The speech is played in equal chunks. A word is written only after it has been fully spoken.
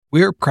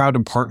We are proud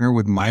to partner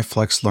with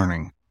MyFlex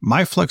Learning.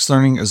 MyFlex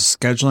Learning is a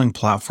scheduling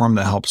platform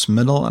that helps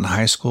middle and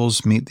high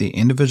schools meet the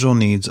individual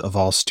needs of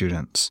all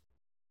students.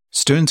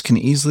 Students can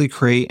easily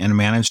create and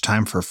manage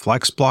time for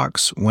flex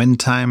blocks, win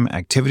time,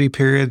 activity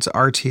periods,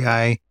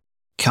 RTI,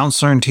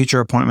 counselor and teacher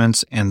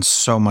appointments, and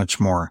so much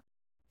more.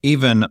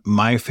 Even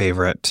my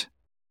favorite,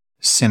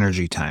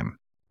 synergy time.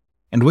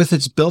 And with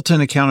its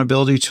built-in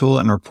accountability tool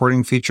and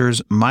reporting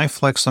features,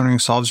 MyFlex Learning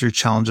solves your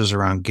challenges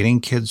around getting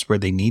kids where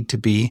they need to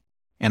be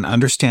and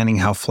understanding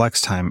how flex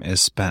time is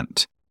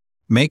spent.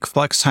 Make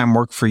flex time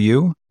work for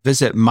you.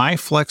 Visit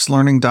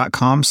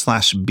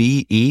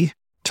myflexlearning.com/BE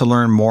to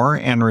learn more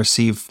and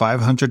receive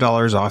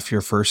 $500 off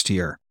your first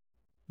year.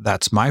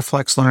 That's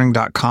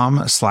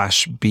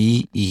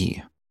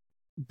myflexlearning.com/BE.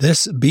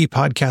 This B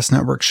Podcast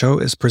Network show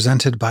is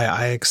presented by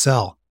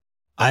iExcel.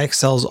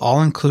 iExcel's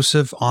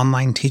all-inclusive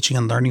online teaching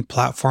and learning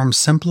platform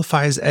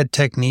simplifies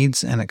edtech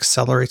needs and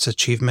accelerates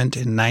achievement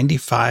in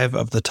 95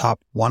 of the top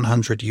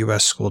 100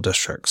 U.S. school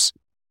districts.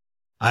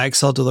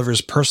 iExcel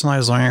delivers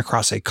personalized learning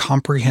across a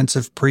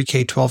comprehensive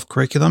pre-K-12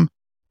 curriculum,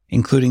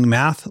 including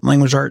math,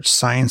 language arts,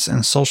 science,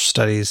 and social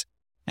studies,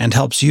 and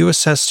helps you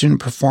assess student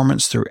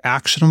performance through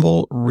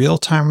actionable,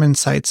 real-time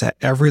insights at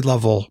every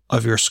level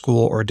of your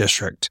school or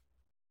district.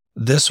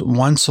 This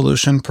one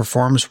solution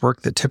performs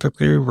work that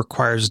typically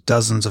requires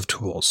dozens of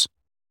tools.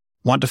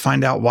 Want to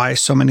find out why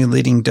so many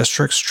leading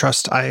districts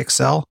trust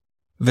iExcel?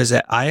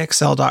 Visit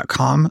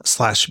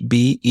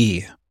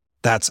iexcel.com/BE.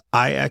 That's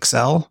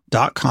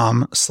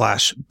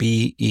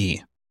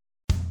iexcel.com/BE.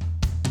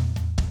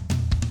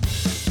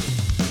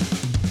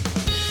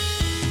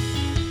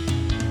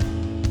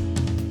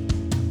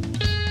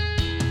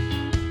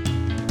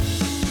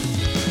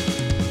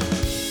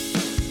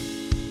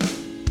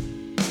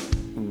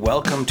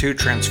 Welcome to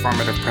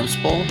Transformative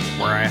Principal,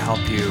 where I help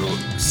you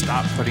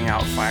stop putting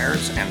out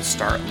fires and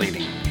start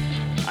leading.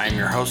 I'm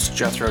your host,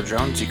 Jethro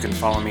Jones. You can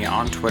follow me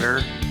on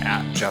Twitter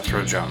at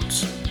Jethro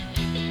Jones.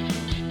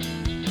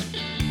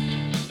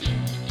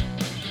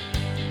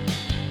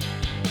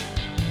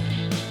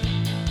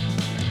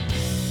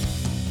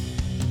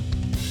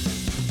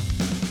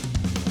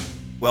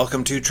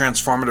 Welcome to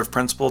Transformative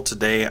Principal.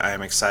 Today I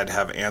am excited to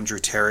have Andrew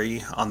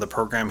Terry on the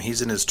program.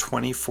 He's in his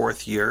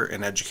 24th year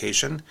in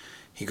education.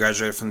 He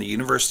graduated from the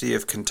University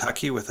of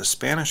Kentucky with a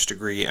Spanish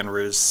degree and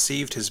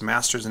received his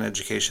master's in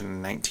education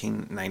in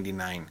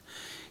 1999.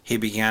 He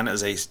began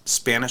as a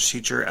Spanish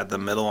teacher at the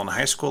middle and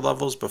high school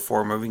levels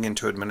before moving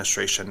into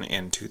administration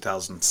in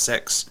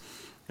 2006.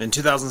 In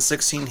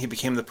 2016, he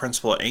became the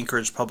principal at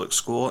Anchorage Public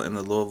School in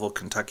the Louisville,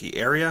 Kentucky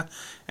area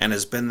and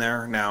has been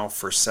there now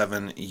for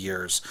 7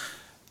 years.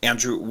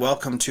 Andrew,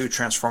 welcome to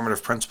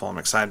Transformative Principal. I'm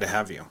excited to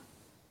have you.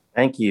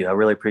 Thank you. I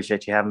really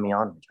appreciate you having me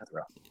on,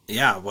 Jethro.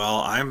 Yeah,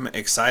 well, I'm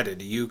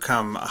excited. You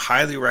come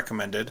highly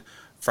recommended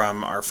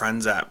from our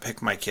friends at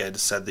Pick My Kid,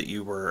 said that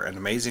you were an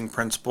amazing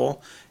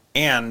principal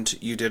and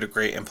you did a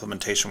great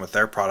implementation with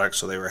their product,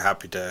 so they were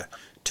happy to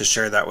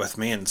share that with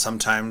me. And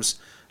sometimes,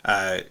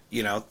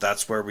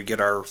 that's where we get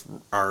our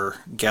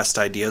guest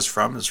ideas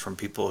from, is from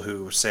people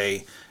who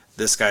say,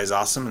 this guy's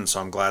awesome, and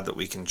so I'm glad that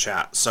we can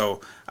chat. So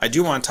I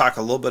do want to talk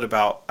a little bit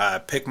about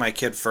Pick My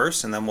Kid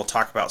first, and then we'll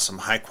talk about some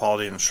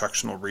high-quality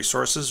instructional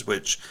resources,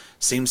 which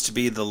seems to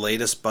be the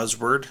latest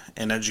buzzword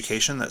in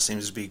education that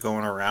seems to be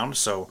going around.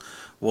 So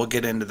we'll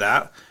get into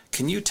that.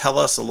 Can you tell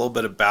us a little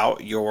bit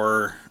about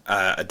your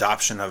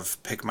adoption of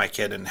Pick My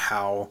Kid and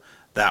how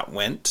that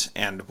went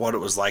and what it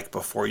was like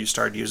before you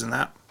started using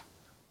that?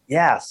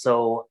 Yeah,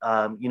 so,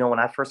 when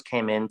I first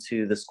came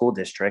into the school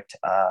district,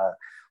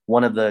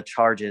 one of the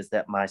charges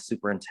that my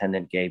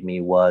superintendent gave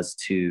me was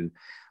to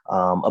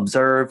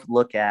observe,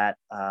 look at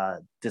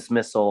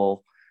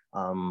dismissal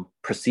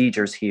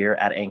procedures here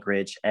at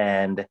Anchorage,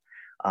 and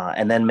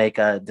then make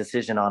a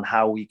decision on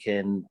how we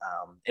can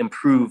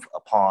improve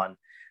upon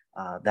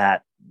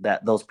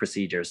those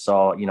procedures.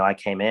 So, I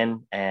came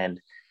in,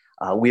 and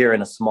we are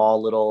in a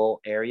small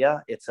little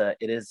area.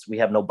 We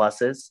have no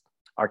buses.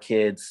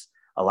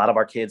 A lot of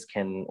our kids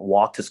can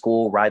walk to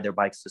school, ride their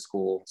bikes to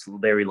school. It's a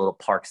very little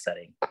park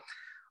setting.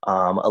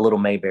 A little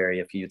Mayberry,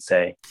 if you'd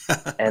say.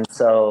 And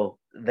so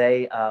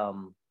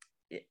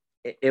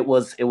it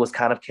was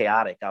kind of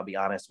chaotic. I'll be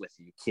honest with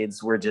you.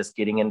 Kids were just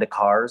getting into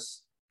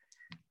cars.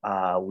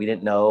 I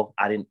didn't know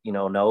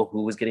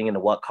who was getting into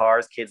what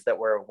cars. Kids that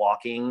were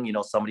walking,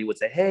 somebody would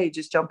say, "Hey,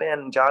 just jump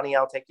in, Johnny,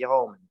 I'll take you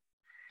home." And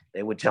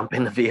they would jump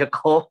in the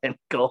vehicle and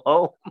go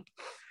home.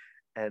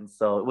 And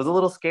so it was a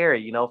little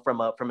scary, from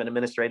an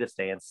administrative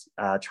stance,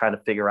 trying to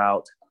figure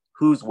out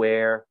who's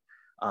where,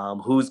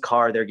 whose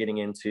car they're getting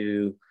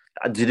into.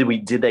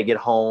 Did they get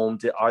home?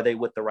 Are they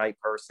with the right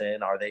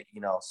person? Are they,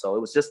 so it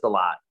was just a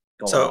lot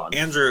going on. So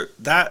Andrew,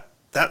 that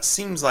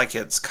seems like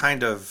it's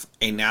kind of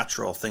a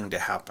natural thing to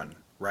happen,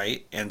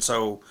 right? And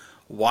so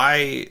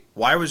why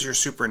was your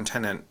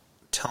superintendent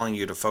telling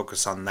you to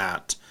focus on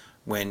that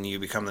when you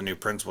become the new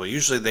principal?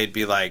 Usually they'd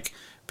be like,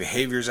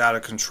 behavior's out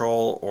of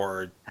control,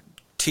 or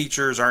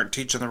teachers aren't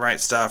teaching the right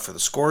stuff, or the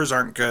scores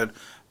aren't good,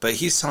 but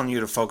he's telling you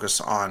to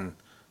focus on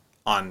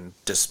on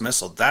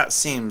dismissal. That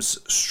seems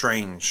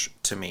strange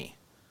to me.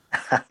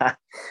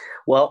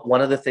 Well,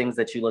 one of the things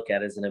that you look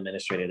at as an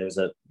administrator,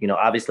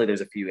 obviously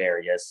there's a few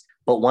areas,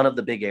 but one of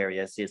the big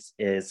areas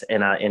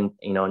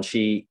and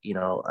she,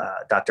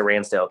 Dr.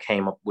 Ransdale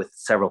came up with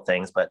several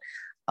things, but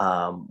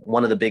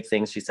one of the big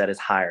things she said is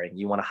hiring.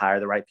 You want to hire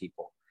the right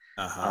people.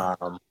 Uh-huh.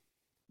 Um,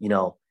 you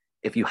know,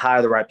 if you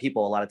hire the right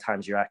people, a lot of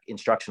times your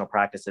instructional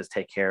practices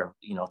takes care of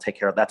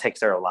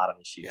a lot of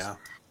issues. Yeah.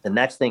 The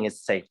next thing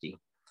is safety.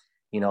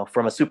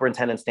 From a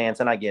superintendent stance,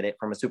 and I get it,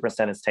 from a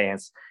superintendent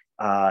stance,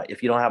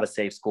 if you don't have a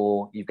safe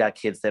school, you've got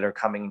kids that are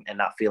coming and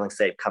not feeling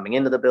safe coming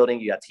into the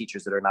building. You got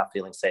teachers that are not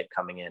feeling safe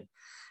coming in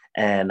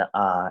and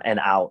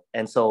out.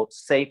 And so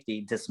safety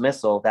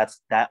dismissal,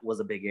 that was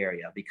a big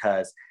area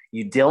because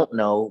you don't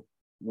know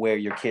where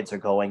your kids are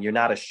going. You're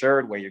not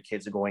assured where your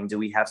kids are going. Do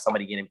we have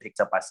somebody getting picked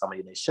up by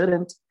somebody they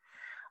shouldn't?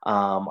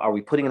 Are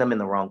we putting them in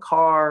the wrong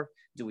car?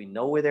 Do we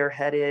know where they're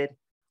headed?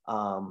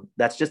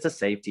 That's just a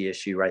safety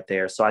issue right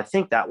there. So I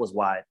think that was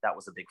why that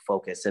was a big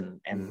focus.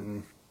 And Mm-hmm.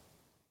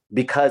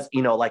 because,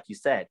 like you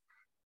said,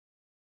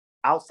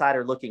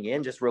 outsider looking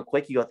in just real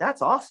quick, you go,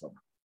 that's awesome.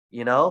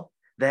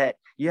 That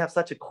you have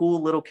such a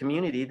cool little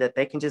community that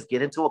they can just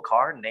get into a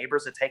car and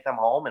neighbors that take them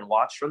home and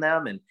watch from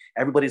them and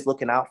everybody's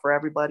looking out for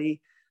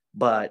everybody.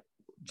 But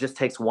just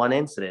takes one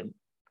incident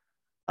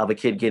of a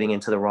kid getting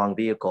into the wrong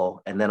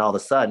vehicle. And then all of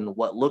a sudden,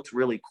 what looked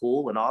really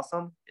cool and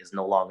awesome is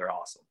no longer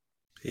awesome.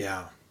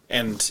 Yeah.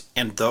 And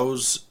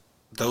those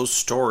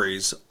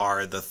stories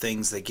are the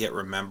things that get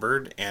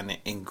remembered and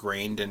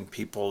ingrained in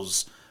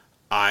people's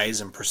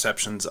eyes and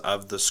perceptions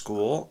of the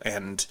school,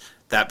 and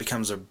that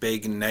becomes a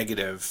big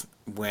negative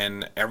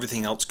when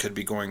everything else could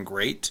be going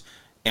great,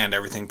 and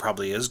everything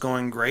probably is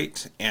going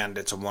great, and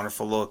it's a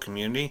wonderful little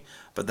community.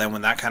 But then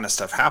when that kind of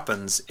stuff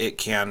happens, it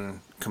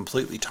can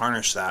completely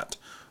tarnish that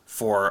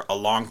for a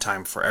long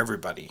time for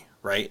everybody,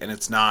 right? And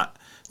it's not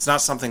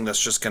something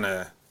that's just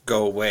gonna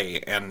go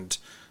away. And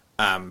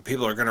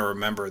people are going to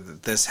remember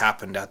that this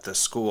happened at this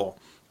school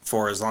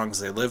for as long as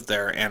they live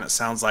there. And it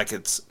sounds like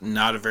it's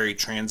not a very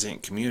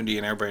transient community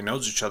and everybody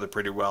knows each other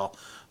pretty well.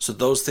 So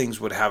those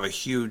things would have a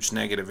huge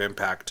negative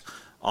impact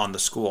on the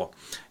school.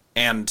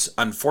 And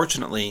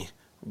unfortunately,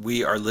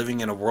 we are living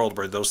in a world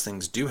where those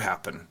things do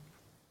happen.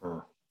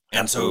 Mm,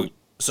 And so, absolutely.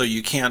 so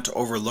you can't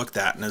overlook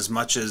that. And as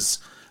much as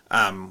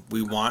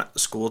we want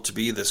school to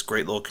be this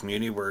great little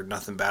community where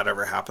nothing bad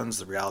ever happens,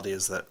 the reality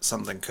is that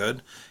something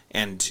could.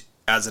 And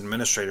as an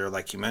administrator,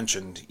 like you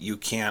mentioned, you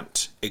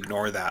can't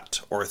ignore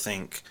that or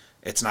think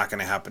it's not going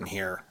to happen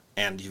here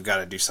and you've got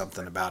to do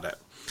something about it.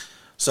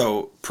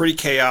 So, pretty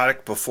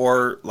chaotic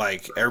before,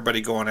 like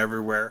everybody going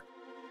everywhere.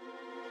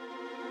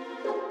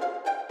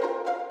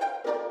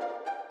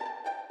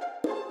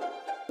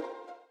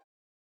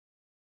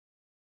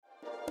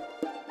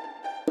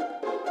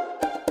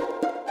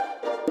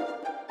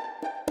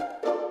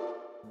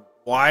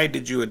 Why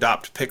did you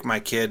adopt Pick My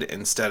Kid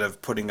instead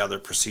of putting other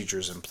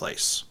procedures in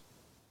place?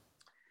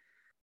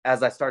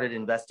 As I started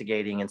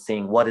investigating and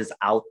seeing what is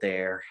out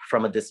there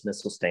from a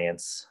dismissal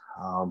stance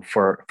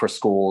for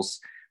schools,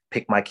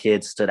 Pick My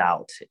Kid stood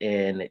out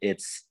in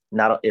its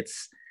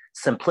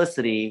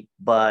simplicity,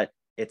 but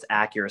its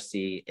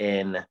accuracy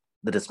in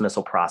the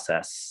dismissal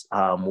process.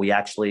 We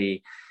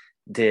actually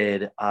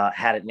did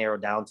had it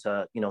narrowed down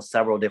to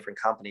several different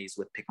companies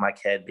with Pick My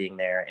Kid being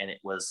there, and it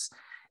was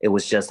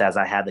just as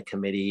I had the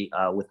committee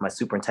with my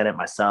superintendent,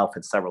 myself,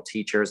 and several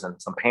teachers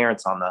and some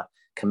parents on the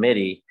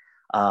committee.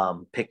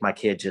 Pick My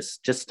Kid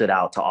just stood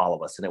out to all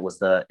of us, and it was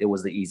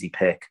the easy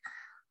pick.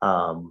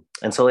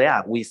 And so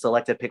yeah, we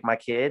selected Pick My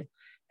Kid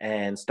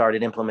and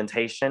started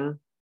implementation.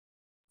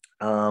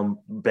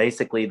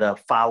 Basically, the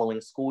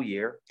following school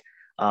year,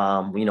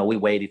 we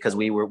waited because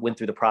went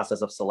through the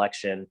process of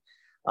selection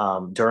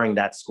during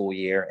that school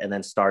year, and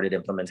then started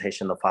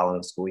implementation the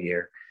following school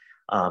year.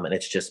 And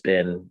it's just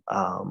been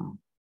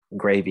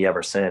gravy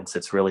ever since.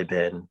 It's really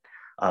been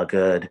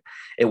good.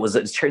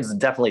 It's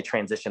definitely a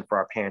transition for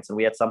our parents, and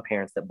we had some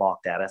parents that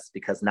balked at us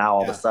because now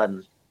all of a Yeah.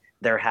 sudden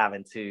they're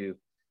having to.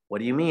 What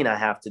do you mean I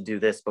have to do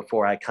this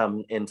before I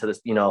come into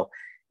this?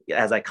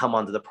 As I come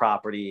onto the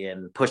property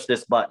and push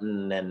this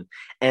button and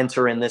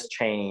enter in this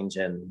change,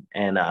 and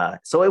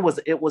so it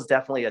was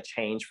definitely a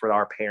change for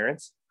our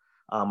parents.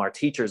 Our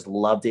teachers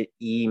loved it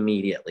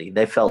immediately.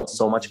 They felt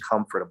so much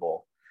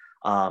comfortable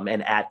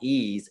and at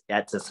ease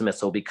at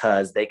dismissal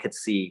because they could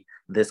see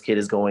this kid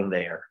is going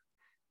there,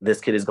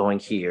 this kid is going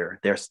here.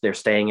 They're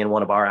staying in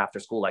one of our after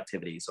school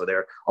activities, or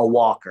they're a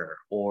walker,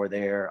 or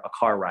they're a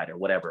car rider,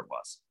 whatever it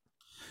was.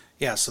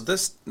 Yeah, so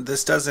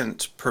this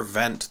doesn't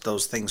prevent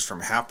those things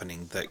from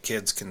happening. That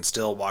kids can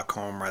still walk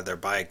home, ride their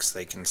bikes,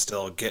 they can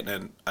still get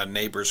in a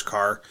neighbor's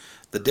car.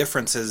 The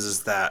difference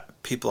is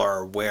that people are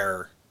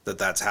aware that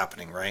that's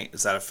happening, right?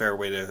 Is that a fair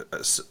way to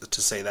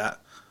say that?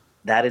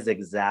 That is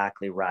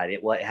exactly right.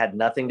 It had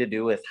nothing to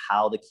do with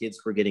how the kids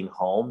were getting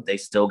home. They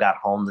still got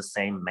home the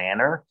same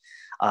manner,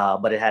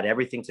 but it had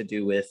everything to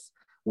do with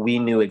we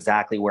knew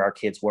exactly where our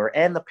kids were,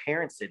 and the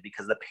parents did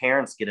because the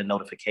parents get a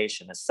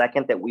notification. The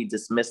second that we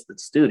dismiss the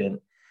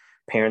student,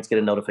 parents get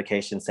a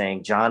notification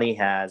saying Johnny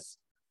has,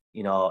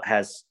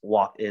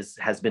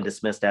 has been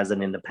dismissed as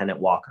an independent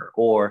walker,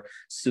 or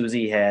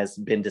Susie has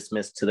been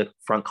dismissed to the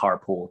front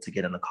carpool to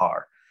get in the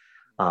car.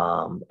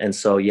 And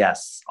so,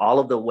 yes, all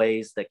of the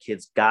ways that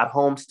kids got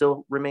home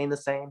still remain the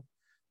same,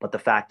 but the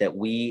fact that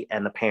we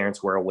and the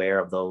parents were aware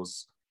of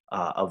those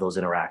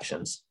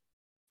interactions.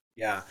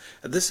 Yeah,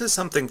 this is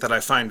something that I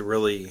find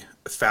really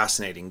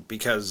fascinating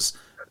because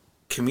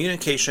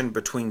communication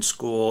between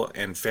school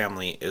and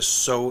family is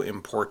so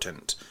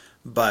important,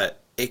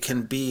 but it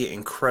can be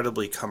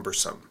incredibly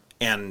cumbersome.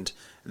 And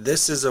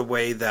this is a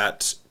way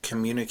that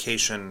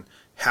communication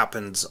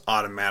happens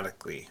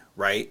automatically,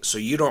 right? So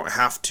you don't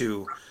have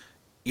to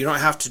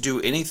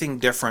do anything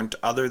different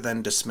other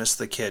than dismiss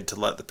the kid to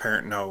let the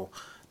parent know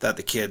that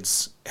the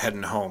kid's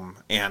heading home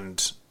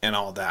and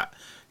all that.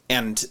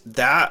 And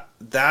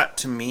that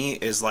to me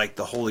is like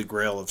the holy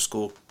grail of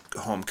school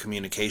home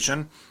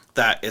communication,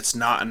 that it's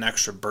not an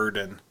extra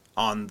burden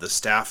on the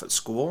staff at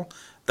school,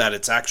 that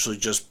it's actually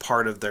just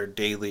part of their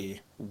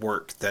daily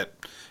work. That,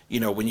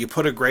 when you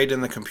put a grade in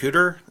the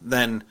computer,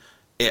 then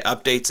it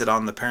updates it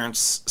on the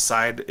parents'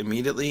 side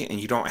immediately, and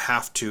you don't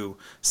have to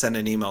send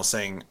an email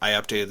saying, I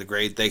updated the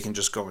grade. They can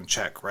just go and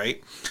check,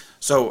 right?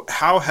 So,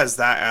 how has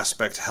that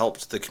aspect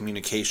helped the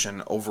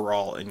communication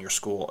overall in your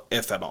school,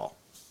 if at all?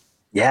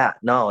 Yeah,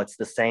 no, it's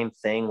the same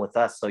thing with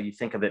us. So you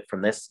think of it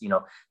from this,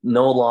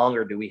 no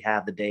longer do we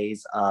have the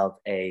days of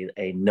a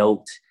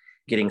note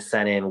getting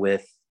sent in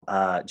with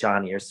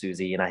Johnny or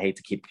Susie. And I hate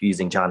to keep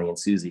using Johnny and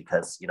Susie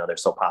because, they're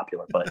so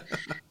popular, but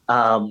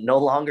no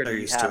longer They're do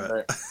you used to have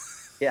it.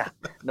 yeah,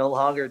 no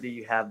longer do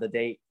you have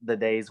the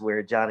days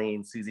where Johnny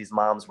and Susie's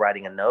mom's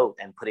writing a note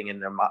and putting it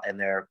in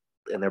their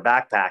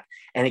backpack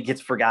and it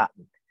gets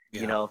forgotten,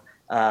 you Yeah.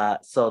 know.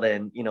 So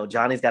then,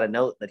 Johnny's got a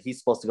note that he's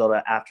supposed to go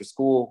to after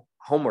school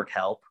homework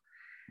help,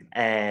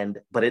 and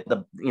but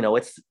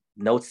it's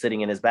notes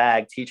sitting in his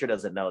bag. Teacher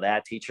doesn't know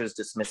that. Teacher's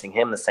dismissing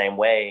him the same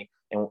way,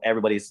 and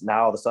everybody's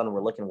now all of a sudden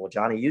we're looking. Well,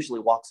 Johnny usually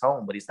walks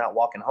home, but he's not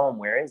walking home.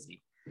 Where is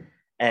he?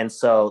 And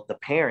so the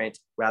parent,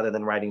 rather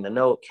than writing the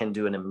note, can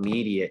do an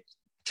immediate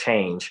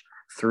change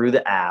through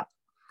the app.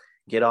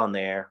 Get on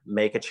there,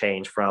 make a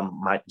change from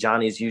my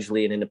Johnny's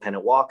usually an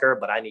independent walker,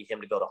 but I need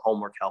him to go to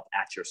homework help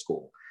at your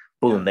school.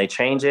 Yeah. Boom, they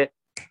change it.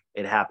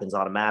 It happens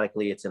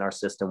automatically. It's in our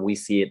system. We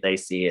see it, they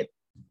see it,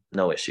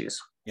 no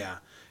issues. Yeah.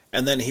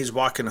 And then he's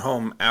walking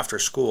home after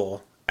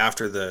school,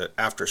 after the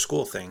after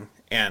school thing,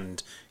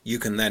 and you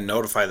can then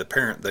notify the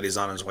parent that he's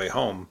on his way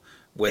home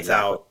Exactly.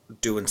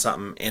 without doing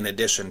something in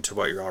addition to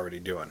what you're already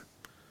doing.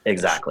 Which,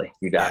 Exactly.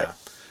 You got it. yeah.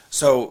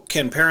 So,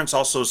 can parents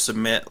also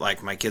submit,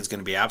 like, my kid's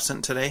going to be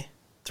absent today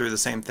through the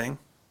same thing?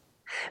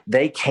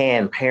 They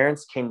can.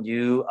 Parents can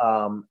do.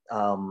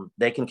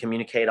 They can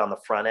communicate on the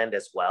front end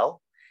as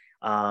well,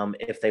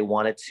 if they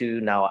wanted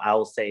to. Now, I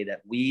will say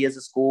that we as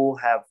a school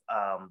have,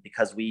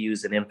 because we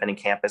use an infinite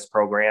campus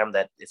program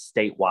that is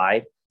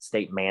statewide,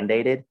 state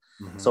mandated.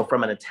 Hmm. So,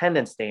 from an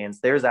attendance stance,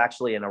 there's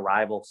actually an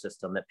arrival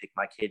system that Pick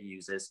My Kid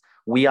uses.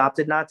 We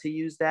opted not to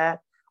use that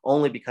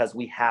only because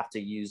we have to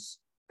use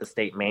the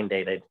state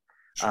mandated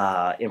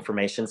Sure.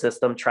 information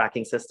system,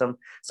 tracking system.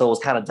 So it was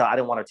kind of, I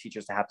didn't want our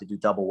teachers to have to do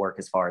double work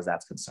as far as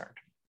that's concerned.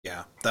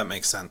 Yeah, that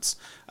makes sense.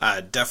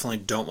 Definitely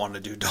don't want to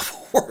do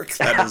double work.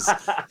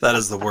 That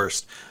is the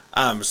worst.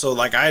 So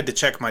like I had to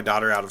check my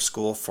daughter out of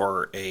school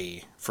for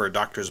a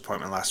doctor's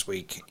appointment last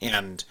week,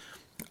 and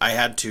I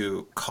had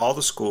to call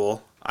the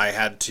school. I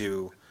had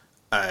to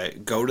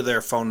go to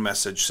their phone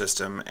message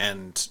system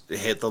and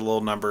hit the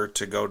little number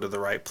to go to the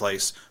right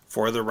place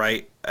for the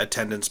right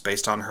attendance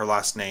based on her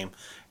last name.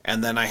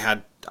 And then I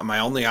had my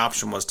only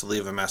option was to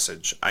leave a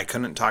message. I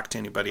couldn't talk to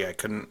anybody. I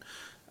couldn't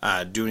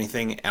do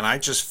anything. And I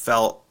just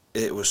felt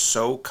it was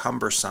so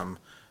cumbersome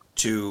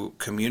to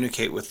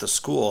communicate with the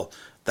school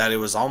that it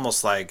was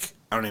almost like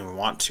I don't even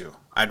want to.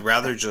 I'd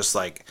rather just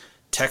like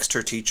text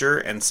her teacher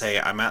and say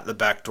I'm at the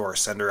back door,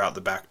 send her out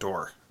the back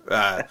door,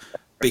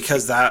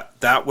 because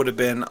that would have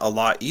been a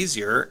lot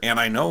easier.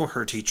 And I know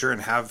her teacher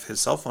and have his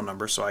cell phone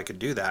number, so I could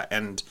do that.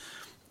 And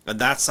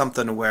that's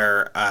something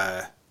where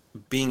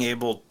being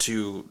able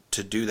to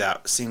do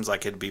that seems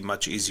like it'd be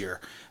much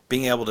easier.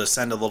 Being able to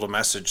send a little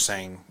message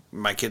saying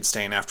my kid's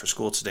staying after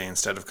school today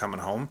instead of coming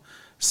home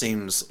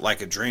seems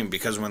like a dream,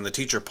 because when the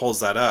teacher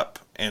pulls that up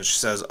and she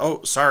says,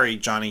 "Oh, sorry,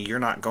 Johnny, you're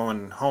not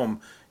going home.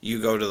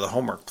 You go to the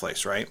homework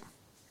place," right?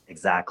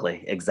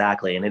 Exactly,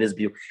 exactly. And it is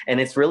beautiful.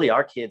 And it's really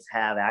our kids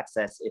have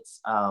access.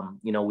 It's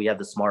we have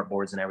the smart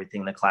boards and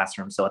everything in the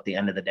classroom. So at the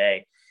end of the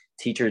day,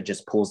 teacher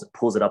just pulls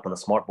it up on the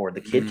smart board.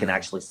 The kid can Mm,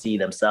 actually see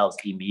themselves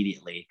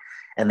immediately,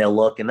 and they'll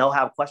look and they'll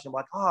have a question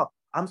like, "Oh,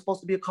 I'm supposed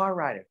to be a car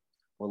rider."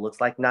 Well, it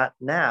looks like not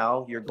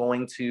now. You're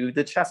going to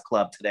the chess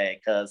club today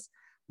because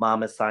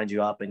mom has signed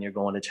you up and you're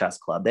going to chess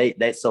club.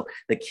 They so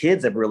the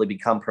kids have really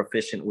become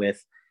proficient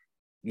with,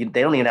 they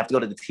don't even have to go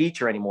to the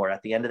teacher anymore.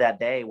 At the end of that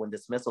day, when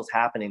dismissal's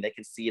happening, they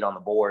can see it on the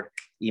board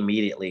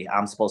immediately.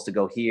 I'm supposed to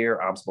go here,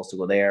 or I'm supposed to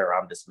go there, or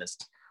I'm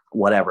dismissed,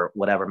 whatever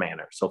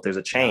manner. So if there's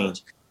a yeah.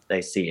 change,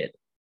 they see it.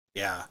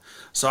 Yeah.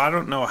 So I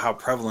don't know how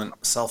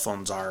prevalent cell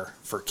phones are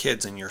for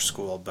kids in your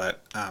school,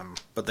 but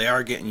they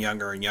are getting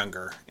younger and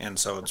younger, and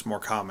so it's more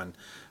common.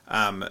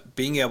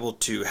 Being able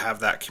to have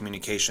that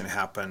communication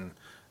happen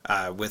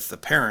with the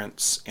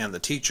parents and the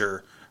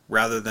teacher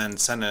rather than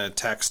sending a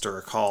text or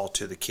a call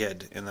to the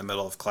kid in the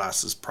middle of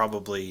class is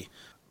probably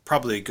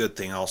a good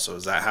thing. Also,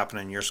 is that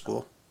happening in your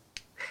school?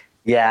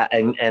 Yeah,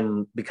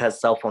 and because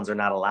cell phones are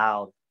not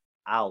allowed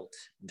out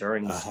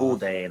during the Uh school huh.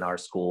 day in our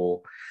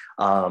school,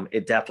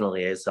 it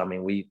definitely is. I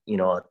mean,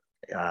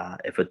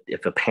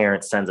 if a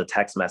parent sends a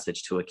text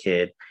message to a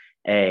kid,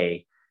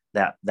 a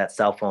that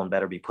cell phone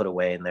better be put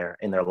away in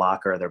their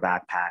locker, or their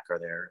backpack, or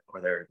their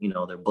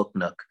their book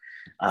nook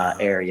Uh huh.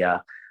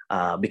 area.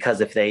 Because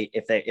if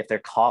they're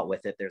caught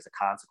with it, there's a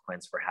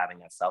consequence for having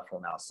that cell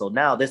phone out. So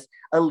now this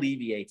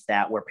alleviates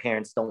that, where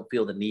parents don't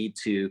feel the need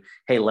to,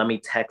 hey, let me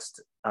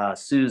text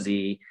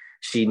Susie,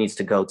 she needs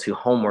to go to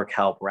homework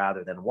help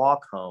rather than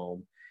walk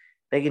home.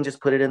 They can just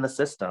put it in the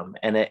system,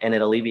 and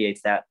it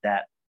alleviates that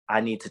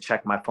I need to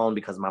check my phone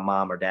because my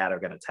mom or dad are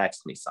going to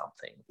text me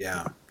something.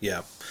 Yeah.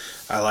 Yeah.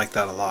 I like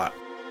that a lot.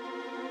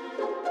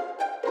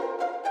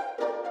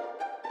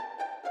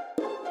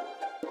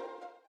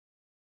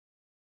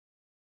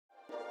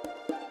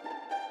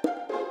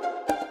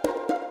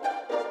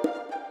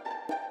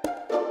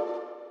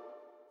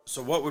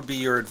 So, what would be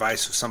your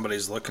advice if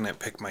somebody's looking at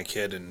Pick My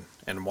Kid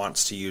and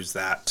wants to use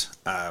that?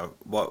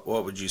 What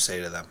would you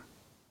say to them?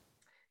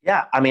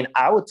 Yeah, I mean,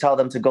 I would tell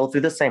them to go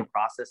through the same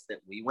process that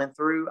we went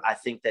through. I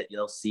think that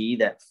you'll see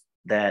that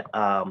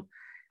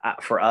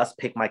for us,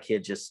 Pick My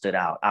Kid just stood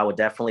out. I would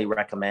definitely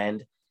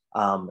recommend,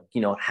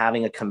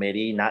 having a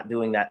committee, not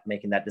doing that,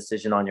 making that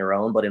decision on your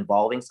own, but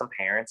involving some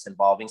parents,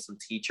 involving some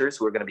teachers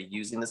who are going to be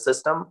using the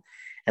system,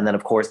 and then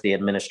of course the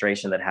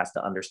administration that has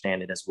to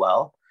understand it as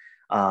well.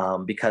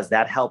 Because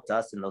that helped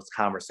us in those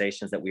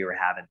conversations that we were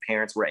having.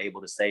 Parents were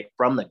able to say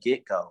from the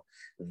get go,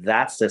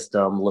 that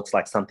system looks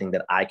like something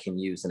that I can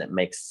use and it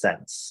makes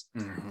sense.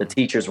 The Hmm.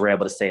 teachers were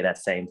able to say that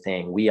same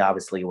thing. We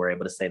obviously were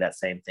able to say that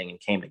same thing and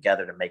came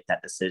together to make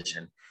that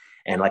decision.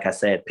 And like I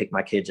said, Pick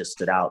My Kid just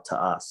stood out to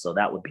us. So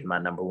that would be my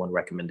number one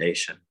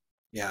recommendation.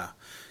 Yeah,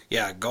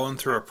 yeah. Going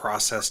through a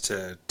process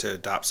to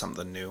adopt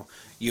something new.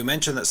 You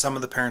mentioned that some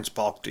of the parents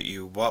balked at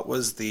you. What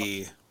was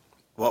the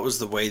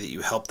way that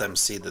you helped them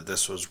see that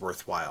this was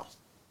worthwhile?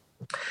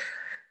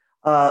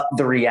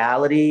 The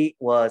reality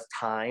was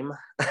time.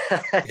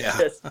 Yeah.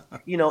 Just,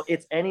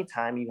 it's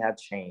anytime you have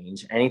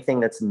change, anything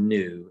that's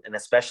new, and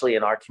especially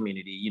in our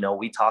community,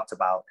 we talked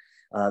about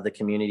the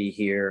community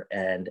here,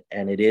 and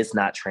it is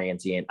not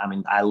transient. I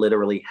mean, I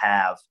literally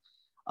have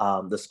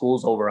the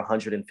school's over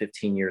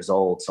 115 years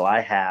old, so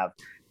I have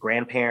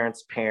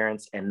grandparents,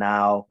 parents, and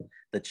now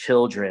the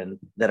children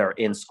that are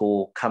in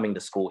school coming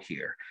to school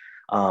here.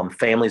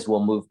 Families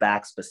will move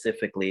back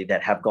specifically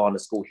that have gone to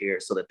school here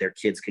so that their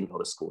kids can go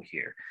to school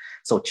here.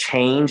 So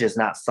change is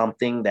not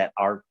something that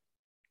our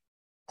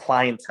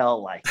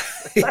clientele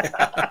likes,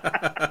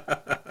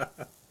 Yeah.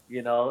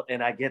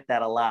 and I get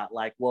that a lot.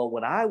 Like, well,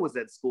 when I was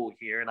at school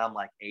here, and I'm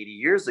like, 80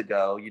 years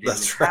ago, you didn't even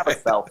That's have a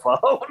right. cell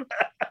phone.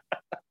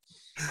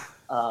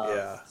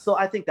 Yeah. So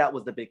I think that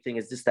was the big thing,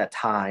 is just that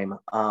time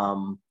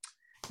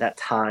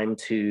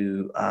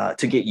to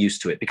get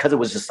used to it, because it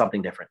was just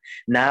something different.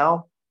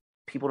 Now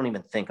people don't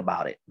even think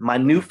about it. My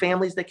new Mhm.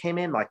 families that came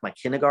in, like my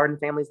kindergarten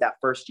families, that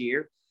first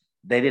year,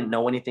 they didn't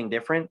know anything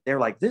different. They're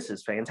like, this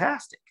is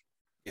fantastic.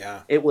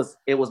 Yeah. It was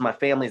my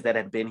families that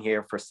had been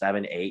here for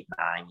 7, 8,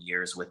 9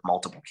 years with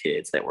multiple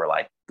kids that were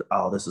like,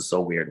 oh, this is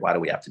so weird. Why do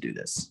we have to do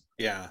this?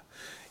 Yeah.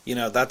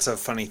 That's a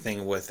funny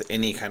thing with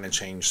any kind of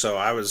change. So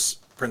I was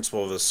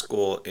principal of a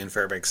school in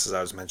Fairbanks, as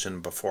I was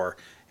mentioned before,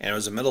 and it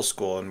was a middle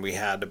school, and we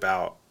had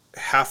about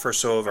half or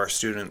so of our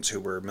students who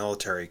were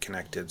military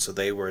connected. So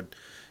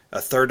a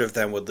third of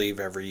them would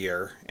leave every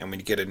year, and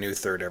we'd get a new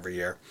third every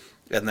year.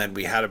 And then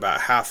we had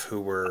about half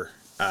who were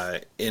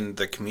in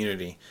the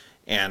community.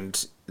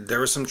 And there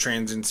was some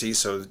transiency.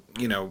 So,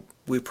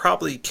 we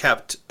probably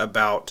kept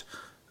about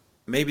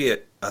maybe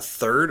a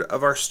third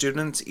of our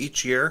students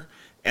each year.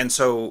 And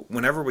so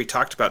whenever we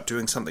talked about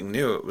doing something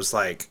new, it was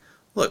like,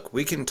 look,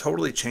 we can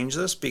totally change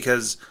this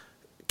because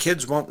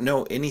kids won't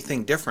know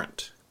anything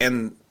different.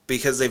 And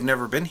because they've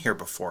never been here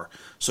before.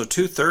 So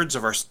 2/3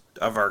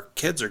 of our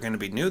kids are going to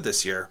be new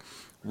this year.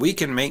 We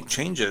can make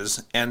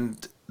changes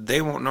and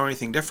they won't know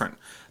anything different.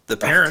 The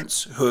Right.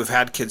 parents who have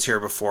had kids here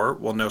before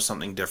will know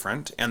something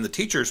different, and the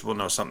teachers will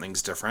know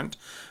something's different.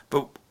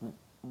 But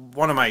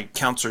one of my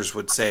counselors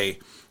would say,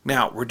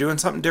 now we're doing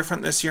something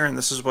different this year and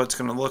this is what it's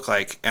going to look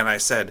like. And I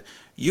said,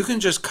 you can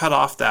just cut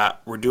off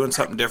that we're doing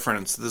something different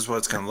and so this is what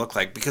it's going to look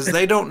like, because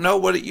they don't know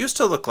what it used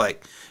to look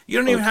like. You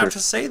don't So even have true. to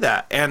say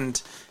that.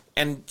 And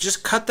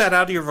just cut that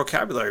out of your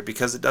vocabulary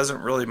because it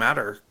doesn't really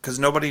matter because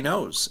nobody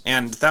knows.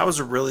 And that was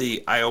a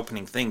really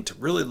eye-opening thing to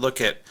really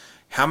look at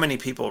how many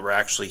people were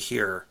actually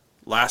here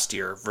last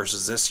year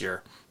versus this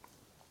year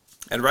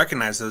and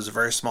recognize that it was a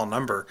very small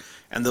number,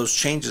 and those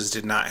changes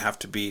did not have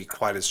to be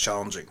quite as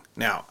challenging.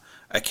 Now,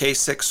 a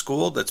K-6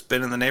 school that's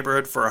been in the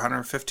neighborhood for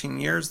 115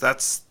 years,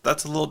 that's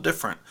a little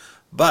different.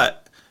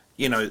 But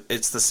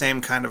it's the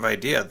same kind of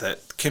idea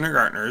that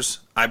kindergartners,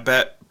 I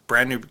bet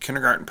brand new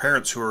kindergarten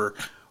parents who are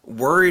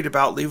worried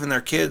about leaving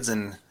their kids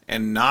and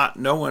not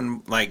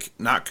knowing, like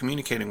not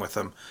communicating with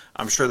them,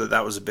 I'm sure that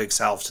that was a big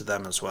salve to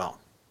them as well.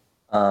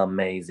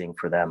 Amazing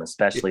for them,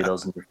 especially Yeah.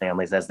 those new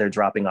families as they're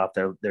dropping off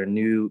their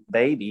new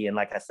baby. And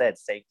like I said,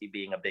 safety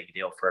being a big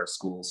deal for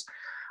schools.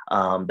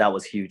 That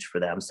was huge for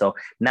them. So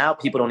now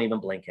people don't even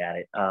blink at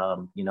it.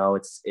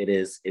 It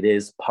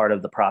is part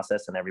of the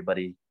process, and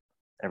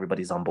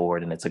everybody's on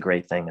board, and it's a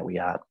great thing that we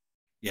got.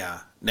 Yeah.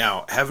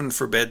 Now, heaven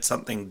forbid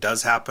something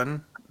does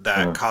happen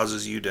that Mm.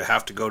 causes you to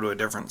have to go to a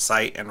different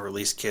site and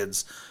release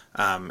kids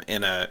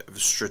in a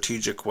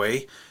strategic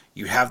way.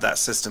 You have that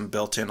system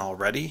built in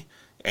already,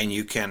 and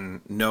you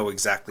can know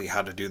exactly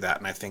how to do that.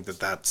 And I think that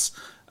that's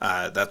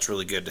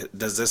really good.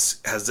 Has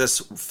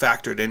this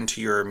factored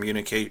into your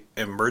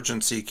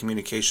emergency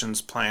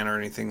communications plan or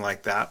anything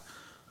like that?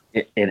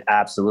 It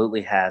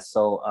absolutely has.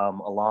 So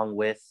along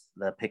with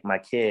the Pick My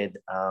Kid,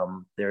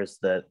 there's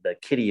the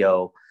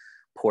Kidio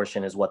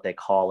portion is what they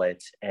call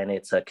it, and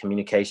it's a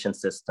communication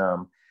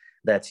system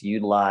that's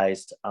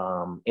utilized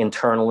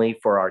internally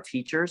for our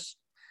teachers.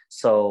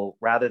 So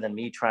rather than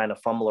me trying to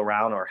fumble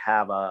around or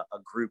have a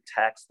group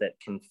text that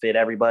can fit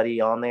everybody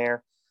on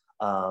there,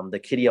 the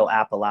Kidio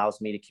app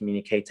allows me to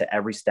communicate to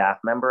every staff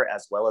member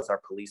as well as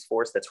our police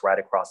force that's right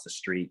across the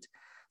street,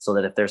 so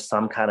that if there's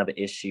some kind of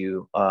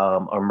issue,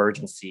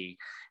 emergency,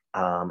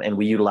 and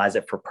we utilize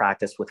it for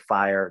practice with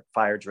fire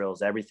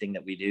drills, everything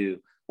that we do,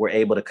 we're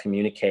able to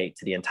communicate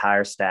to the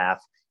entire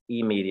staff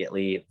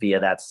immediately via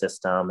that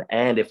system,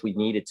 and if we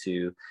needed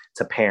to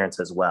parents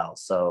as well.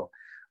 So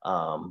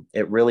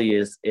it really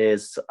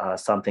is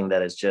something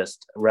that has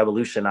just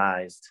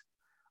revolutionized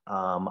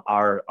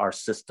our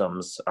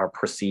systems, our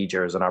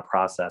procedures, and our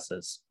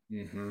processes.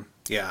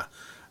 Yeah,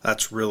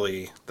 that's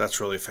really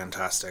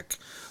fantastic.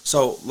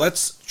 So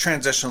let's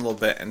transition a little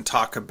bit and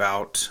talk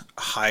about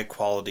high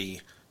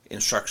quality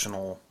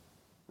instructional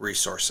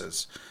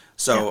resources. Yeah.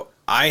 So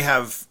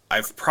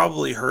I've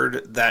probably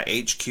heard that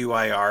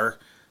HQIR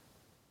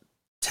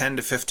 10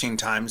 to 15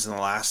 times in the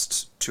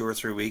last 2 or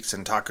 3 weeks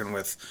and talking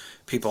with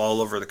people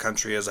all over the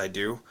country as I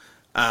do.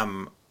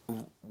 Um,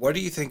 what do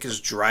you think is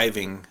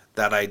driving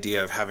that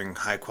idea of having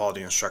high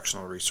quality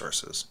instructional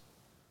resources?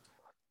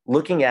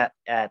 Looking at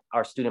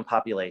our student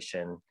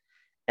population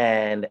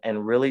and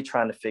really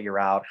trying to figure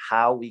out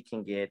how we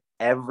can get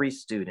every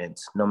student,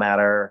 no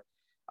matter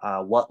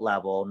what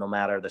level, no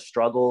matter the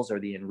struggles or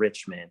the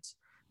enrichment,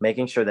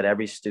 making sure that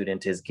every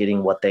student is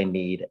getting what they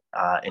need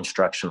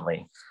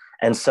instructionally.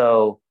 And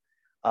so,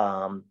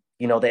 the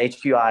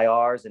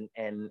HQIRs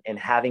and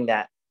having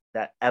that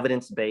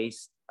evidence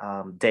based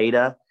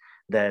data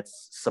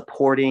that's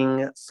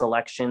supporting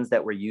selections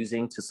that we're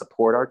using to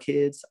support our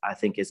kids, I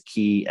think is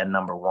key and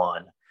number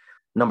one.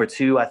 Number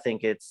two, I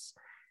think it's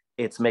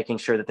making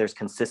sure that there's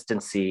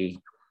consistency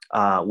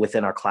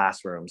within our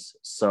classrooms.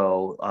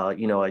 So,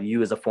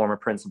 you as a former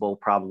principal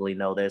probably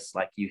know this.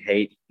 Like you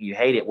hate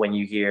it when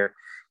you hear,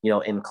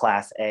 in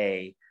class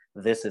A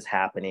this is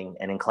happening,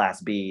 and in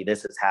class B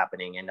this is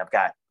happening, and I've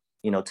got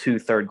two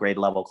third grade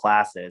level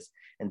classes,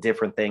 and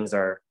different things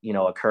are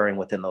occurring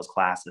within those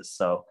classes.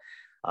 So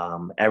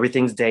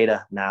everything's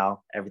data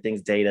now.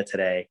 Everything's data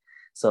today.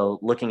 So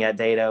looking at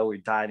data, we're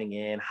diving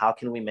in. How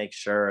can we make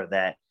sure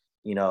that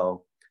you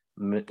know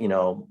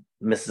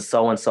Mrs.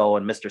 So and so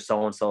and Mr.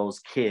 So and so's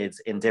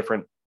kids in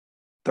different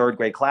third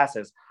grade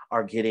classes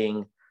are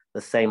getting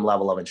the same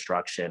level of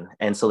instruction?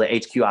 And so the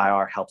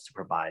HQIR helps to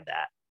provide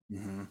that.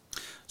 Hmm.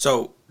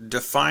 So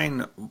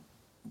define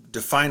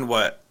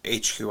what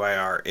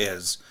HQIR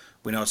is.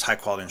 We know it's high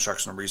quality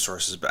instructional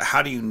resources, but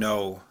how do you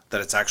know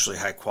that it's actually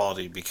high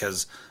quality?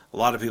 Because a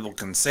lot of people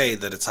can say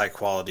that it's high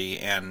quality,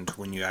 and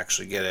when you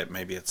actually get it,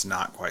 maybe it's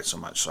not quite so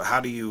much. So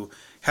how do you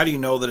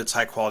know that it's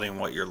high quality and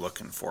what you're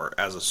looking for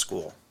as a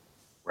school?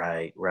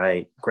 Right,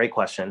 right. Great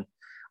question.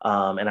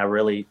 And I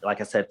really,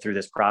 like I said, through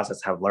this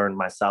process, have learned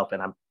myself,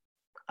 and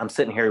I'm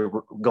sitting here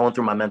going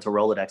through my mental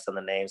Rolodex on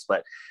the names,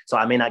 but so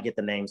I may not get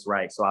the names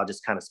right. So I'll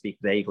just kind of speak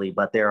vaguely,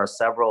 but there are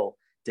several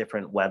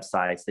different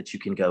websites that you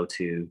can go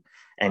to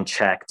and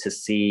check to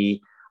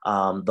see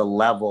the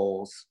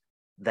levels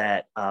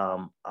that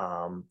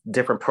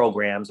different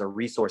programs or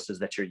resources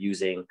that you're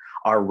using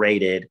are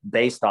rated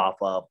based off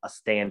of a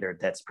standard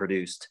that's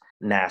produced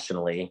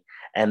nationally,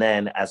 and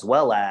then as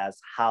well as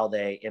how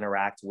they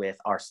interact with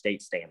our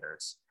state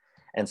standards.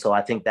 And so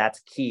I think that's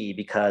key,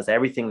 because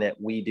everything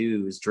that we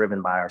do is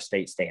driven by our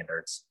state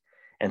standards.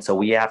 And so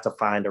we have to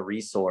find a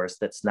resource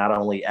that's not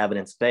only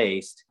evidence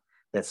based,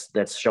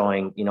 that's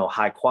showing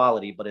high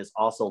quality, but is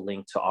also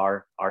linked to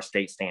our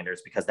state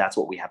standards, because that's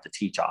what we have to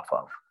teach off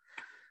of.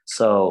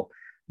 So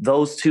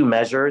those two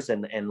measures,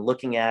 and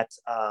looking at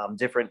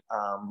different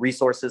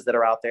resources that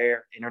are out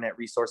there, internet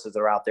resources that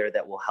are out there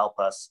that will help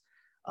us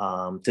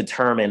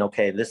determine,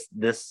 okay, this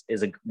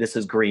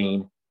is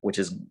green, which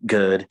is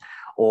good,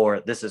 or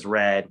this is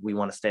red, we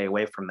want to stay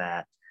away from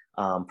that,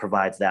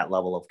 provides that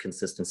level of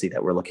consistency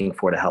that we're looking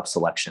for to help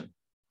selection.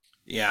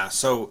 Yeah,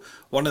 so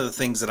one of the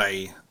things that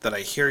I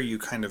hear you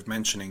kind of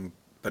mentioning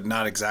but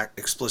not exact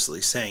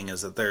explicitly saying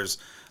is that there's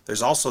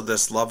also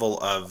this level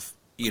of,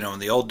 in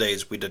the old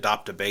days we'd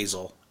adopt a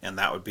Basil and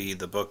that would be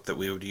the book that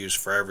we would use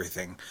for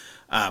everything.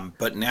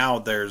 But now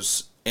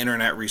there's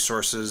internet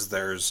resources,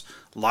 there's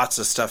lots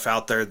of stuff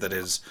out there that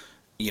is,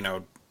 you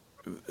know,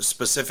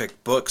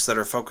 specific books that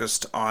are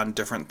focused on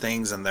different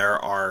things, and there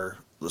are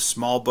the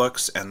small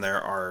books and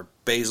there are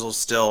Basil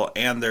still,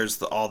 and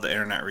there's all the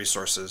internet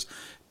resources.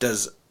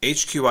 Does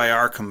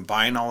HQIR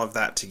combine all of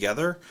that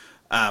together,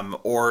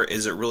 or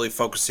is it really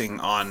focusing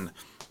on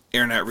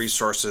internet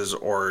resources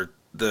or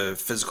the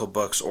physical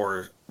books,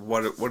 or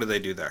what do they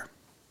do there?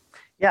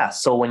 Yeah,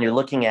 so when you're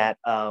looking at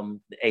the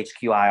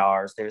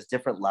HQIRs, there's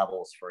different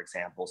levels, for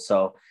example.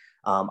 So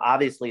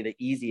obviously, the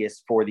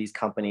easiest for these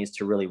companies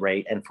to really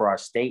rate and for our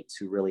state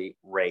to really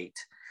rate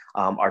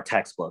are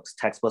textbooks.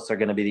 Textbooks are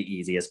going to be the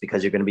easiest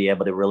because you're going to be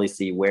able to really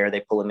see where they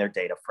pull in their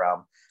data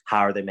from, how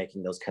are they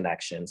making those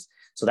connections.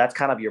 So that's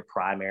kind of your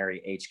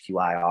primary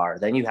HQIR.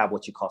 Then you have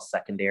what you call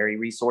secondary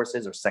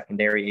resources or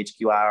secondary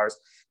HQIRs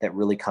that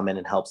really come in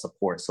and help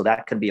support. So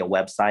that could be a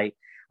website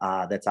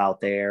that's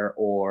out there,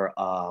 or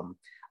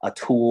a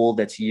tool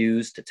that's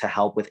used to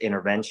help with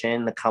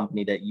intervention, the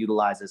company that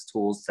utilizes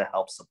tools to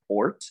help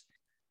support.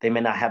 They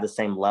may not have the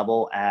same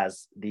level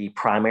as the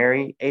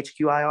primary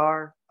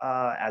HQIR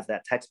as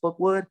that textbook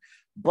would,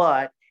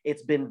 but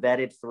it's been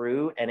vetted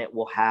through and it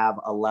will have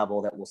a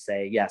level that will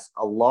say, yes,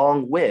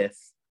 along with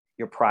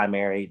your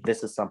primary,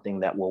 this is something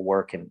that will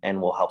work and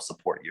will help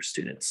support your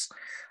students.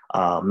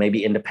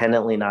 Maybe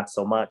independently, not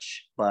so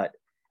much, but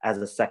as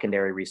a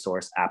secondary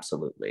resource,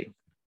 absolutely.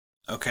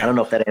 I Okay. don't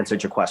know if that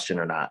answered your question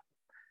or not.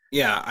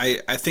 Yeah,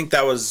 I think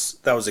that was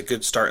a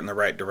good start in the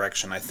right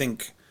direction. I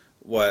think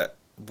what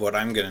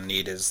I'm gonna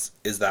need is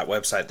that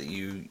website that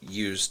you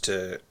use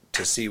to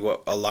see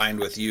what aligned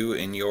with you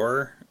in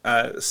your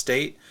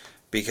state,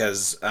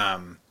 because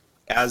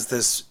as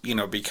this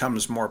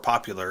becomes more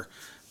popular,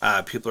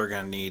 people are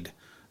gonna need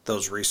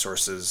those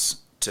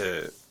resources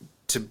to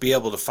be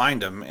able to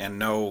find them and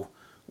know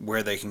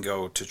where they can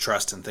go to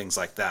trust and things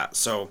like that.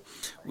 So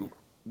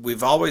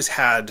we've always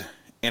had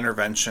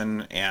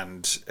intervention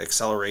and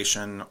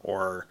acceleration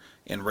or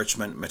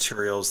enrichment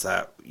materials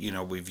that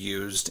we've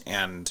used,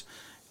 and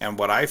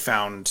what I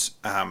found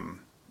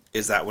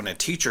is that when a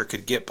teacher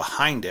could get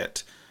behind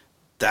it,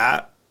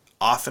 that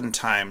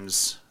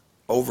oftentimes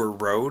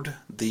overrode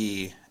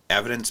the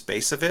evidence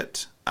base of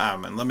it.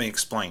 And let me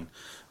explain.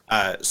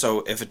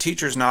 So if a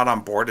teacher's not on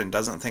board and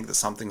doesn't think that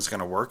something's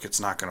going to work, it's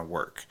not going to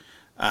work.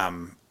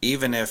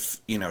 Even if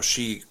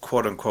she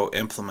quote unquote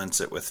implements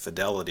it with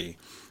fidelity,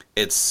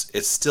 it's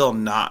still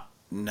not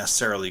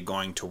necessarily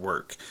going to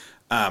work,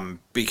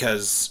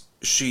 because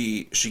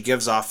she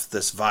gives off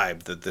this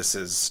vibe that this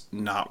is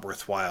not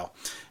worthwhile,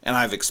 and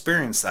I've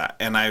experienced that,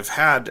 and I've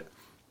had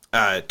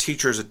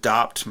teachers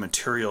adopt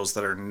materials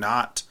that are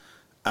not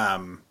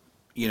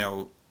you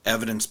know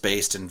evidence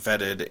based and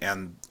vetted,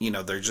 and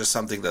they're just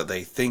something that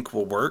they think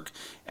will work,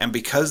 and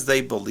because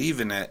they believe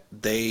in it,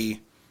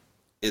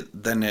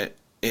 then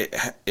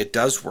it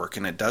does work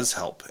and it does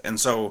help. And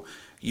so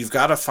you've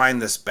got to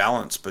find this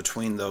balance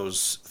between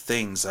those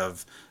things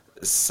of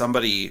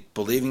somebody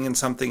believing in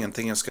something and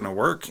thinking it's going to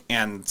work,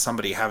 and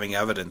somebody having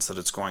evidence that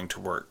it's going to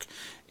work.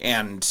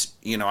 And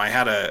I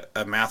had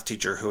a math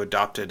teacher who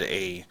adopted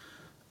a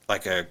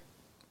like a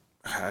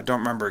I don't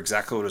remember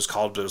exactly what it was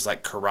called, but it was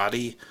like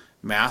karate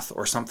math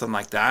or something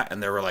like that,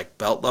 and there were like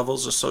belt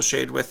levels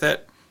associated with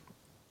it.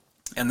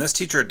 And this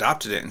teacher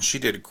adopted it and she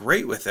did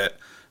great with it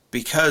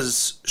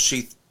because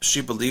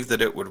she believed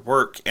that it would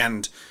work,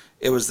 and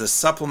it was this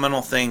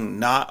supplemental thing,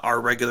 not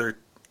our regular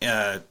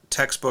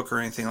textbook or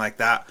anything like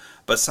that,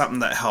 but something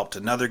that helped.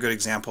 Another good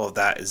example of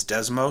that is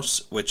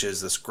Desmos, which is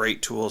this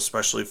great tool,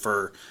 especially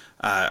for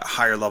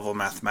higher level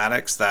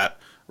mathematics, that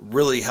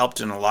really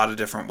helped in a lot of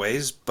different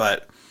ways.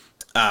 But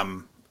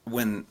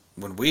when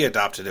we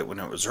adopted it when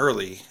it was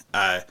early,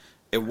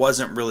 it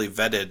wasn't really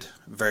vetted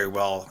very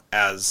well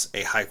as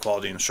a high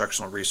quality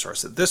instructional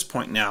resource. At this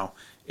point now,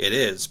 it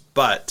is,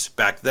 but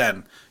back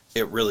then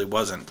it really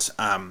wasn't,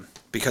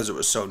 because it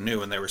was so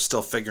new and they were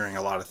still figuring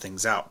a lot of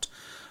things out.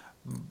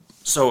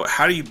 So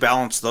how do you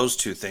balance those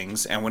two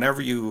things? And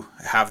whenever you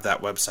have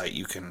that website,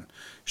 you can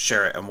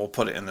share it, and we'll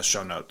put it in the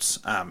show notes,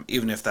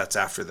 even if that's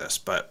after this.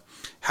 But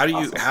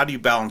Awesome. how do you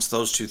balance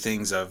those two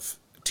things of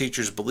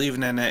teachers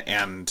believing in it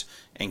and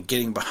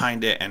getting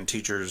behind it, and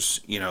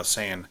teachers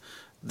saying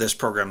this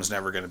program is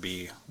never going to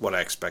be what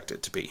I expect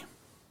it to be?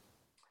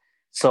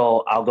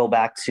 So I'll go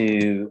back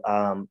to,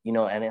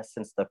 in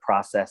essence, the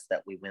process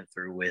that we went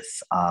through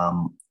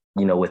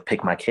with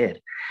Pick My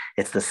Kid.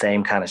 It's the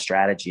same kind of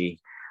strategy.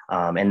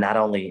 And not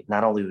only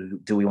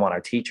do we want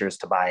our teachers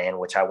to buy in,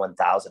 which I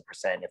 1000%,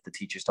 if the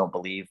teachers don't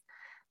believe,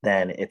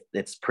 then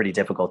it's pretty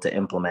difficult to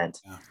implement.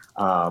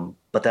 Yeah.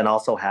 But then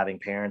also having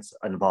parents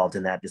involved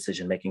in that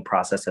decision making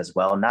process as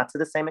well, not to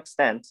the same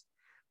extent,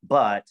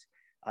 but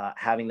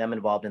having them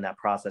involved in that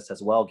process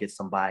as well gets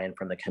some buy-in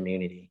from the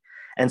community.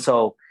 And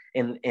so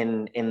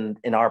in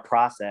our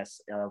process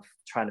of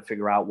trying to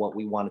figure out what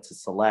we wanted to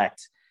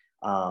select,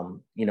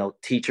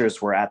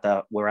 Teachers were at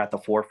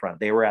the forefront.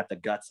 They were at the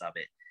guts of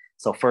it.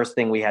 So first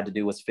thing we had to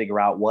do was figure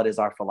out what is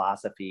our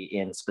philosophy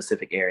in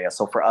specific areas.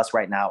 So for us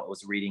right now, it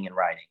was reading and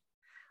writing.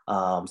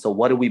 So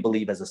what do we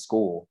believe as a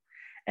school?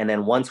 And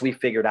then once we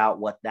figured out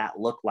what that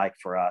looked like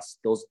for us,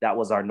 that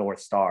was our North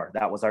Star.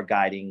 That was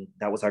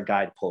our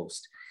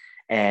guidepost.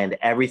 And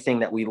everything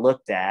that we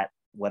looked at,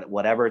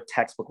 whatever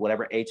textbook,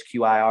 whatever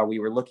HQIR we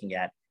were looking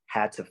at,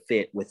 had to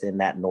fit within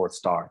that North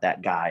Star,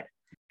 that guide.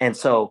 And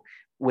so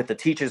with the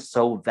teachers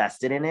so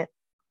vested in it,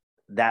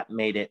 that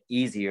made it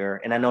easier.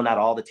 And I know not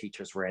all the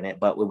teachers were in it,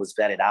 but it was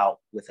vetted out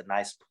with a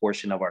nice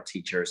portion of our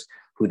teachers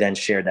who then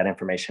shared that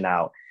information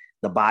out.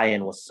 The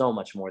buy-in was so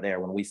much more there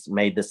when we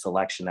made this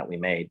selection that we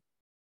made.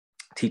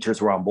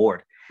 Teachers were on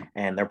board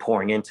and they're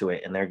pouring into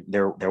it, and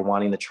they're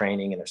wanting the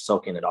training and they're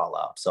soaking it all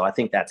up. So I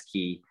think that's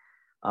key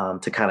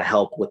to kind of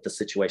help with the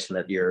situation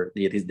that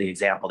the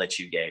example that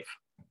you gave.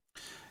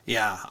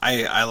 Yeah,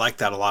 I like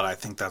that a lot. I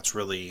think that's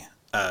really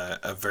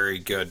a very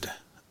good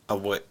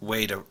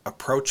way to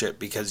approach it,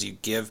 because you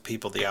give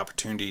people the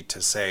opportunity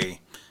to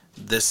say,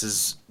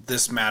 this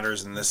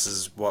matters and this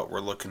is what we're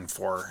looking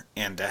for,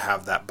 and to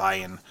have that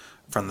buy-in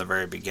from the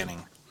very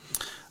beginning.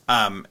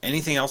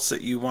 Anything else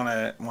that you want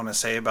to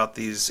say about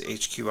these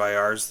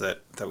HQIRs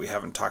that we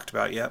haven't talked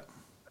about yet?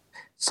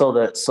 So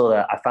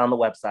I found the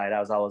website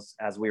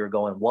as we were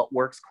going. What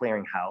Works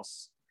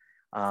Clearinghouse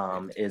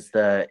is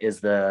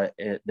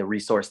the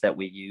resource that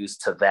we use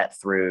to vet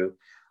through.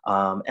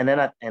 And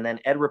then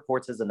Ed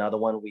Reports is another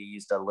one we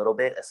used a little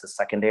bit as a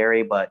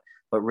secondary, but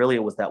really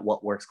it was that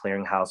What Works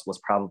Clearinghouse was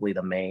probably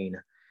the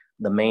main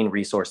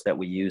resource that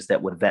we used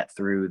that would vet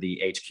through the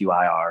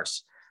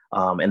HQIRs.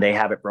 And they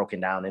have it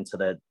broken down into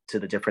the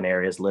different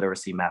areas: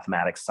 literacy,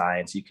 mathematics,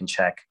 science. You can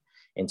check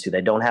into.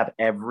 They don't have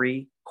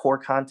every core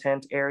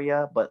content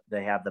area, but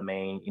they have the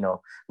main.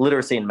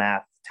 Literacy and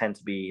math tend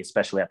to be,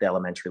 especially at the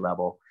elementary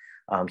level,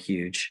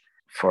 huge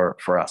for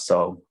us.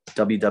 So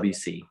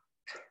WWC.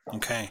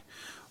 Okay.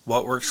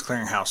 What Works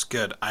Clearinghouse,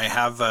 good. I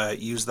have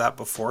used that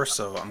before,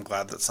 so I'm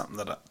glad that's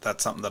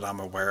something that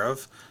I'm aware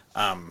of.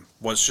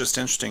 What's just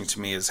interesting to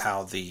me is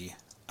how the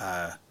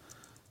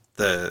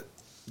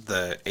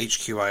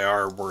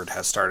HQIR word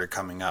has started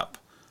coming up.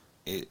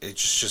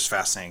 It's just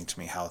fascinating to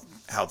me how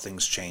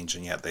things change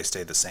and yet they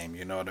stay the same.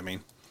 You know what I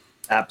mean?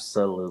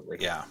 Absolutely.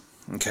 Yeah.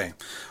 Okay.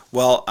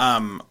 Well,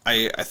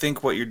 I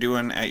think what you're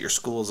doing at your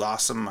school is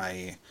awesome.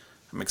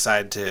 I'm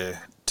excited to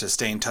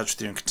stay in touch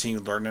with you and continue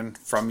learning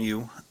from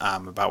you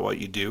about what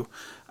you do.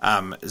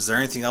 Is there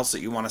anything else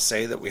that you want to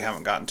say that we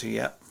haven't gotten to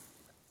yet?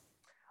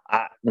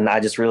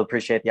 I just really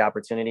appreciate the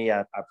opportunity.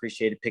 I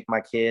appreciate it. Pick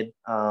My Kid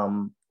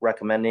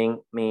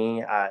recommending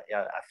me. I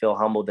feel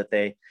humbled that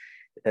they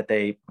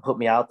put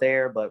me out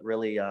there, but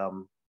really, I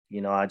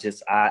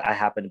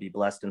happen to be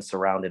blessed and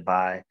surrounded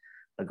by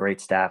a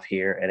great staff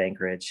here at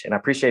Anchorage, and I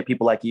appreciate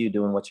people like you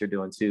doing what you're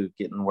doing too,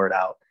 getting word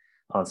out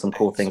on some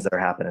cool things that are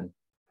happening.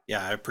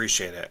 Yeah, I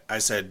appreciate it. I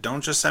said,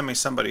 don't just send me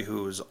somebody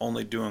who's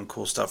only doing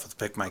cool stuff with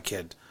Pick My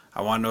Kid.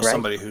 I want to know Right?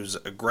 somebody who's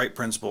a great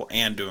principal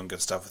and doing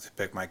good stuff with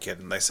Pick My Kid.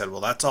 And they said,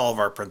 well, that's all of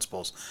our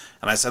principals.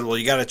 And I said, well,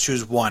 you got to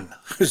choose one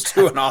who's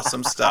doing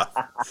awesome stuff.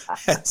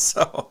 And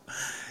so,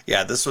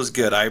 yeah, this was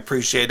good. I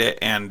appreciate it.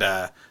 And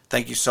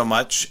thank you so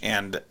much.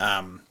 And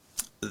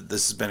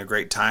this has been a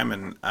great time.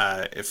 And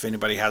if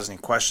anybody has any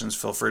questions,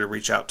 feel free to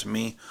reach out to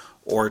me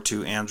or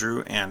to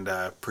Andrew. And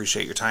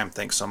appreciate your time.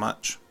 Thanks so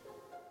much.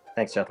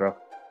 Thanks, Jethro.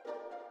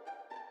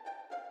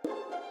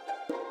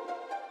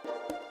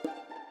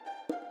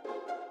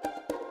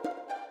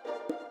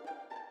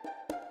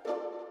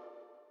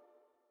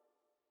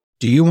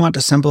 Do you want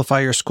to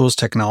simplify your school's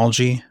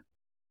technology,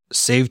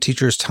 save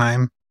teachers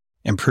time,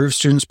 improve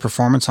students'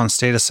 performance on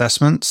state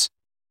assessments?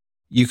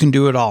 You can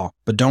do it all,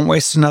 but don't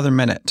waste another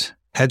minute.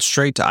 Head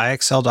straight to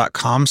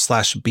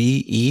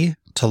ixl.com/BE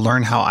to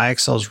learn how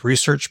IXL's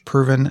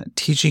research-proven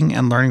teaching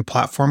and learning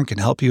platform can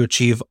help you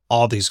achieve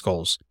all these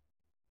goals.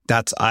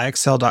 That's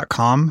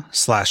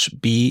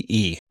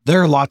ixl.com/BE.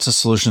 There are lots of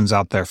solutions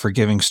out there for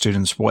giving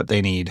students what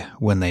they need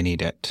when they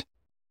need it.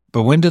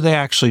 But when do they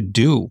actually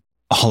do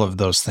all of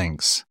those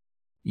things?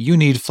 You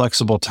need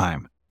flexible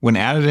time. When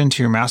added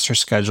into your master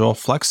schedule,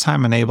 Flex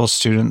Time enables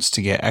students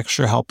to get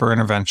extra help or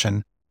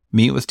intervention,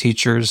 meet with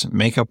teachers,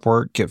 make up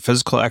work, get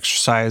physical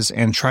exercise,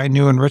 and try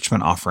new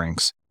enrichment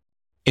offerings.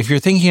 If you're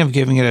thinking of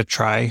giving it a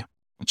try,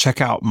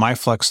 check out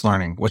MyFlex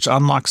Learning, which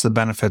unlocks the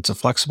benefits of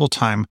flexible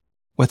time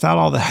without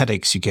all the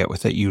headaches you get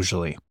with it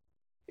usually.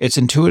 Its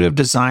intuitive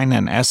design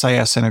and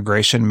SIS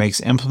integration makes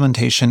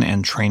implementation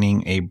and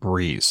training a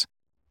breeze.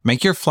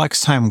 Make your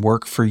flex time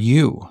work for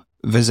you.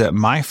 Visit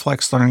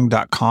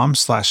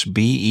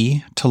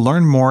myflexlearning.com/BE to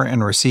learn more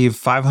and receive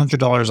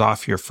 $500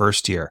 off your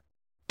first year.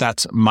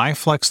 That's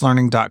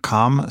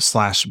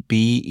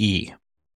myflexlearning.com/BE.